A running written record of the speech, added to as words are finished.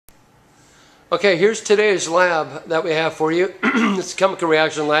Okay, here's today's lab that we have for you. It's a chemical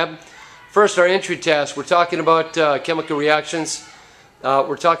reaction lab. First, our entry test. We're talking about chemical reactions.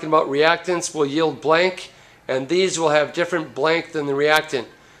 We're talking about reactants will yield blank, and these will have different blank than the reactant.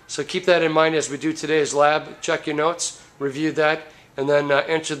 So keep that in mind as we do today's lab. Check your notes, review that, and then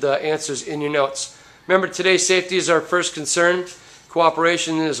enter the answers in your notes. Remember, today's safety is our first concern.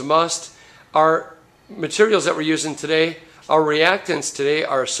 Cooperation is a must. Our materials that we're using today, our reactants today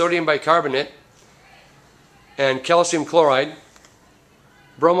are sodium bicarbonate and calcium chloride,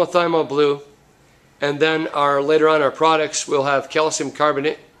 bromothymol blue, and then later on our products will have calcium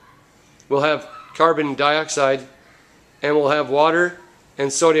carbonate, we'll have carbon dioxide, and we'll have water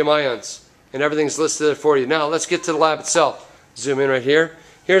and sodium ions. And everything's listed there for you. Now let's get to the lab itself. Zoom in right here.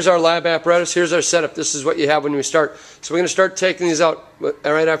 Here's our lab apparatus. Here's our setup. This is what you have when we start. So we're going to start taking these out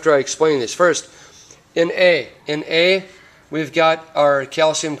right after I explain this. First, in A we've got our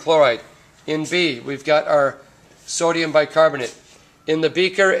calcium chloride. In B we've got our sodium bicarbonate. In the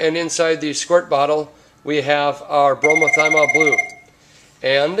beaker and inside the squirt bottle we have our bromothymol blue.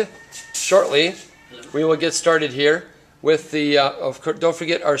 And shortly we will get started here with the, don't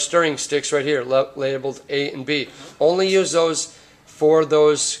forget our stirring sticks right here labeled A and B. Only use those for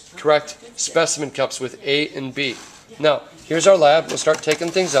those correct specimen cups with A and B. Now, here's our lab. We'll start taking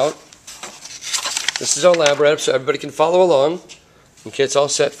things out. This is our lab right up so everybody can follow along. Okay, it's all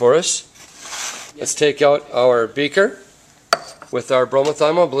set for us. Let's take out our beaker with our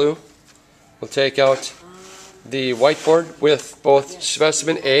bromothymol blue. We'll take out the whiteboard with both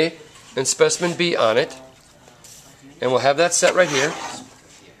specimen A and specimen B on it. And we'll have that set right here.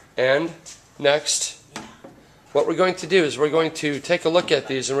 And next, what we're going to do is we're going to take a look at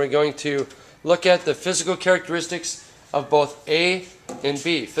these and we're going to look at the physical characteristics of both A and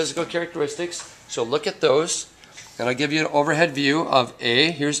B. Physical characteristics. So look at those. And I'll give you an overhead view of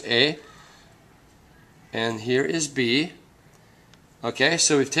A. Here's A. And here is B. Okay,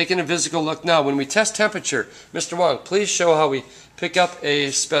 so we've taken a physical look. Now, when we test temperature, Mr. Wong, please show how we pick up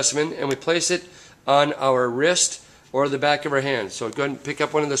a specimen and we place it on our wrist or the back of our hand. So go ahead and pick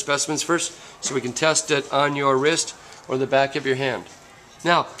up one of the specimens first so we can test it on your wrist or the back of your hand.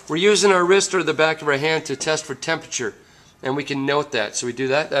 Now, we're using our wrist or the back of our hand to test for temperature, and we can note that. So we do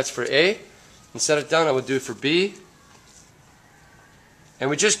that. That's for A. And set it down. I will do it for B. And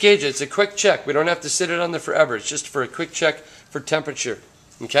we just gauge it. It's a quick check. We don't have to sit it on there forever. It's just for a quick check for temperature.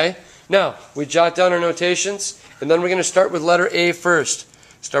 Okay? Now, we jot down our notations, and then we're going to start with letter A first.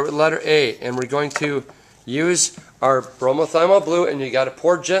 Start with letter A, and we're going to use our bromothymol blue, and you got to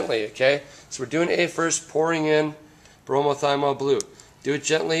pour gently, okay? So we're doing A first, pouring in bromothymol blue. Do it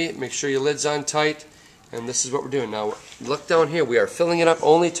gently, make sure your lid's on tight, and this is what we're doing. Now, look down here. We are filling it up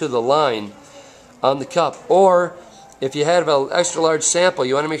only to the line on the cup, or if you have an extra large sample,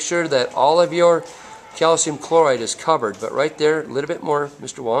 you want to make sure that all of your calcium chloride is covered. But right there, a little bit more,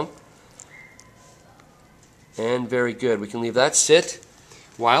 Mr. Wong. And very good. We can leave that sit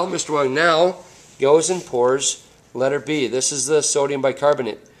while Mr. Wong now goes and pours letter B. This is the sodium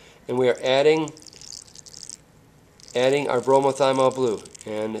bicarbonate. And we are adding our bromothymol blue.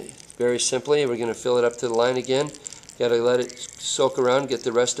 And very simply, we're going to fill it up to the line again. Got to let it soak around, get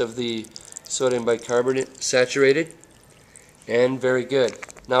the rest of the sodium bicarbonate saturated. And very good.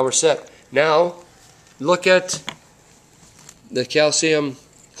 Now we're set. Now, look at the calcium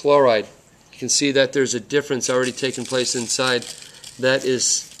chloride. You can see that there's a difference already taking place inside that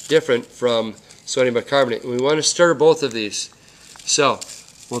is different from sodium bicarbonate. And we want to stir both of these. So,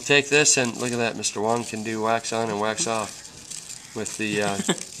 we'll take this and look at that. Mr. Wong can do wax on and wax off with the,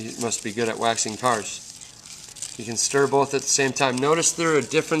 he must be good at waxing cars. You can stir both at the same time. Notice there are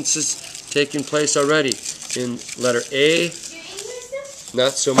differences taking place already in letter A,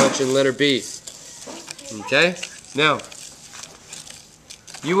 not so much in letter B. Okay? Now,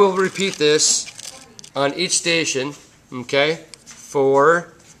 you will repeat this on each station, okay,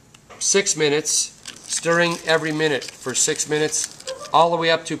 for 6 minutes, stirring every minute for 6 minutes, all the way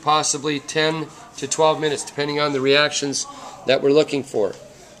up to possibly 10 to 12 minutes, depending on the reactions that we're looking for.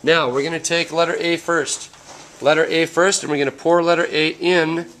 Now, we're going to take letter A first. Letter A first, and we're going to pour letter A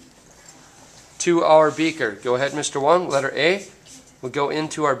in to our beaker. Go ahead, Mr. Wong. Letter A will go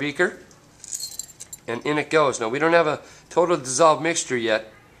into our beaker, and in it goes. Now, we don't have a total dissolved mixture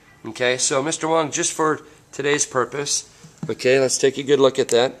yet, okay? So, Mr. Wong, just for today's purpose, okay, let's take a good look at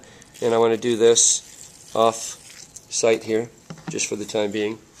that. And I want to do this off site here, just for the time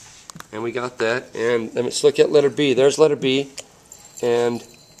being. And we got that. And let's look at letter B. There's letter B. And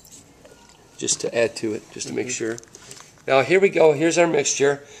just to add to it, just to make sure. Now here we go. Here's our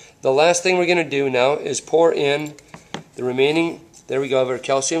mixture. The last thing we're going to do now is pour in the remaining, there we go, of our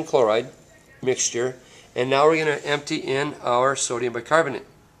calcium chloride. mixture. And now we're going to empty in our sodium bicarbonate.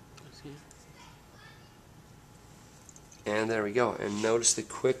 And there we go. And notice the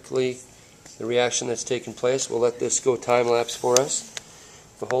reaction that's taking place. We'll let this go time lapse for us.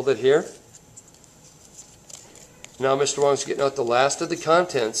 We'll hold it here. Now Mr. Wong's getting out the last of the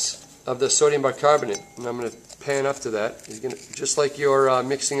contents of the sodium bicarbonate, and I'm going to pan up to that. He's going to, just like you're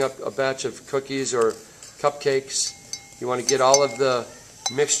mixing up a batch of cookies or cupcakes, you want to get all of the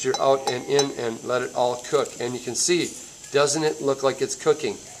mixture out and in and let it all cook. And you can see, doesn't it look like it's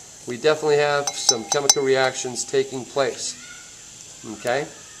cooking? We definitely have some chemical reactions taking place. Okay?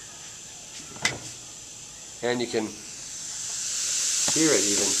 And you can hear it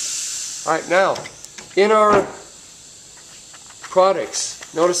even. Alright, now, in our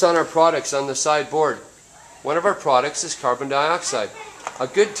products, notice on our products on the sideboard, one of our products is carbon dioxide. A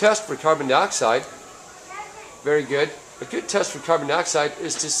good test for carbon dioxide, very good, a good test for carbon dioxide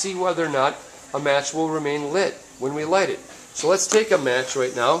is to see whether or not a match will remain lit when we light it. So let's take a match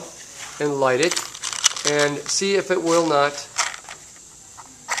right now and light it and see if it will not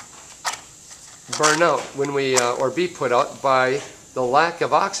burn out when we or be put out by the lack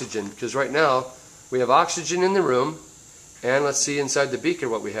of oxygen, because right now we have oxygen in the room, and let's see inside the beaker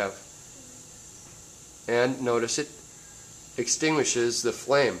what we have. And notice it extinguishes the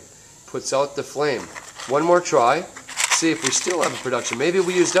flame, puts out the flame. One more try, see if we still have a production. Maybe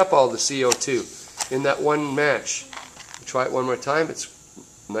we used up all the CO2 in that one match. Try it one more time. It's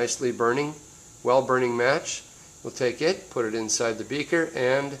nicely burning, well burning match. We'll take it, put it inside the beaker,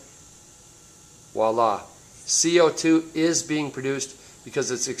 and voila. CO2 is being produced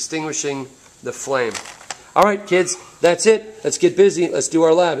because it's extinguishing the flame. Alright kids, that's it. Let's get busy. Let's do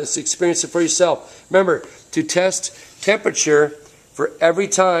our lab. Let's experience it for yourself. Remember to test temperature for every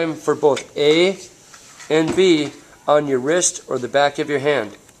time for both A and B on your wrist or the back of your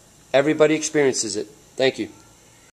hand. Everybody experiences it. Thank you.